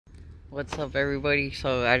What's up, everybody?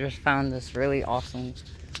 So I just found this really awesome,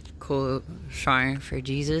 cool shrine for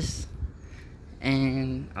Jesus,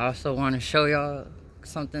 and I also want to show y'all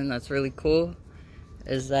something that's really cool.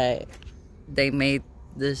 Is that they made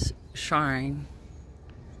this shrine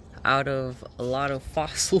out of a lot of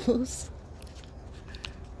fossils.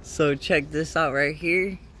 So check this out right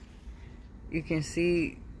here. You can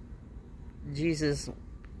see Jesus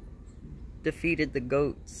defeated the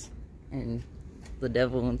goats and the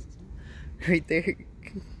devil right there.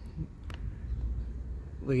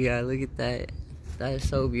 But yeah, look at that. That is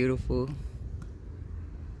so beautiful.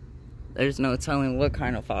 There's no telling what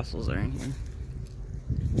kind of fossils are in here.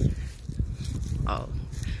 Oh,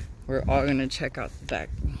 we're all gonna check out the back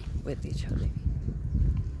with each other.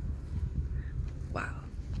 Wow,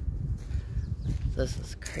 this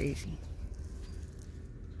is crazy.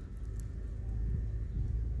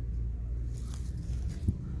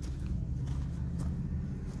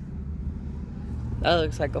 That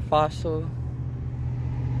looks like a fossil.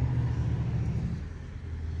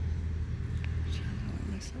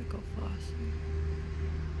 Looks like a fossil.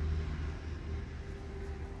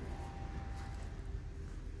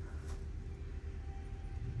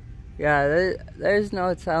 Yeah, there's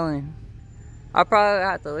no telling. I'll probably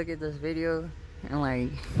have to look at this video and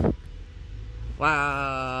like,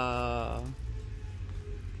 wow.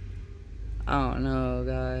 I don't know,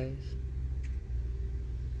 guys.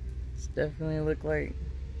 Definitely look like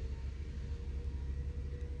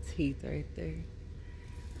teeth right there.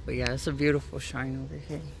 But yeah, it's a beautiful shrine over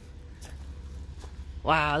here.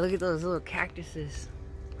 Wow, look at those little cactuses.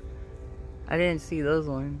 I didn't see those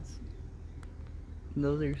ones.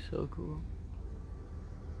 Those are so cool.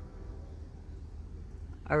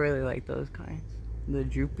 I really like those kinds. The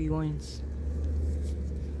droopy ones.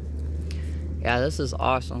 Yeah, this is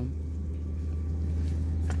awesome.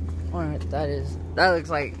 Alright, that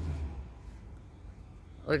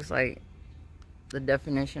looks like the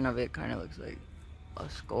definition of it kind of looks like a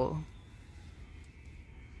skull.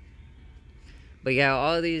 But yeah,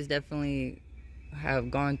 all of these definitely have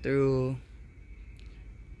gone through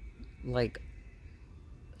like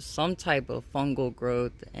some type of fungal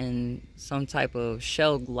growth and some type of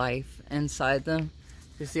shell life inside them.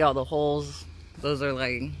 You see all the holes? Those are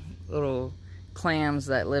like little clams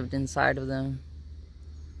that lived inside of them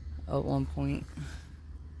at one point.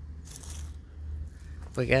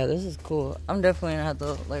 But yeah, this is cool. I'm definitely gonna have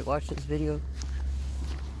to like watch this video.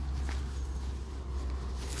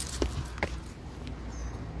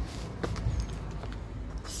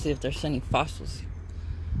 See if there's any fossils.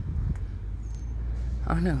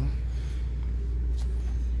 I don't know.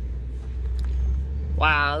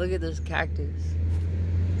 Wow, look at this cactus.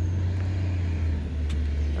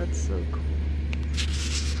 That's so cool.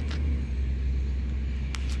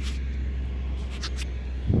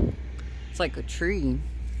 It's like a tree.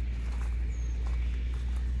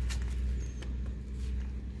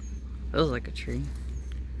 Feels like a tree.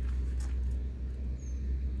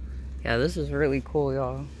 Yeah, this is really cool,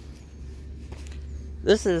 y'all.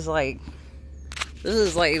 This is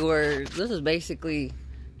basically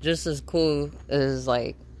just as cool as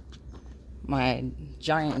like my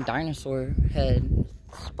giant dinosaur head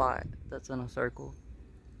spot that's in a circle.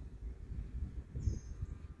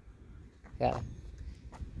 Yeah.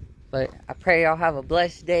 But I pray y'all have a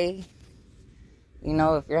blessed day. You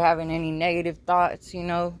know, if you're having any negative thoughts, you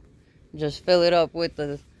know, just fill it up with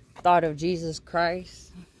the thought of Jesus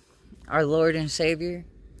Christ, our Lord and Savior.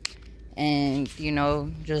 And, you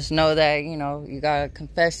know, just know that, you know, you gotta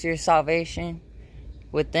confess your salvation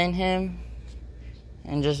within Him.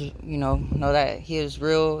 And just, you know that He is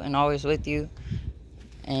real and always with you.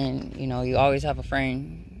 And, you know, you always have a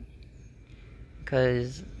friend.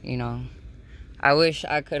 Because, you know, I wish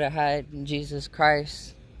I could have had Jesus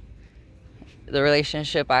Christ, the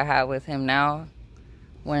relationship I have with Him now,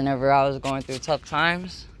 whenever I was going through tough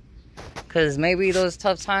times. Because maybe those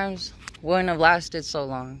tough times wouldn't have lasted so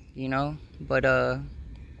long, you know. But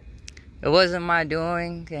it wasn't my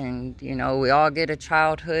doing. And, you know, we all get a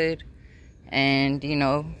childhood. And, you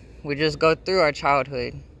know, we just go through our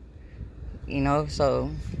childhood, you know. So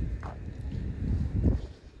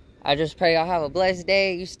I just pray y'all have a blessed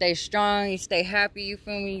day. You stay strong. You stay happy. You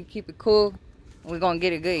feel me? You keep it cool. We're going to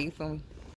get it good. You feel me?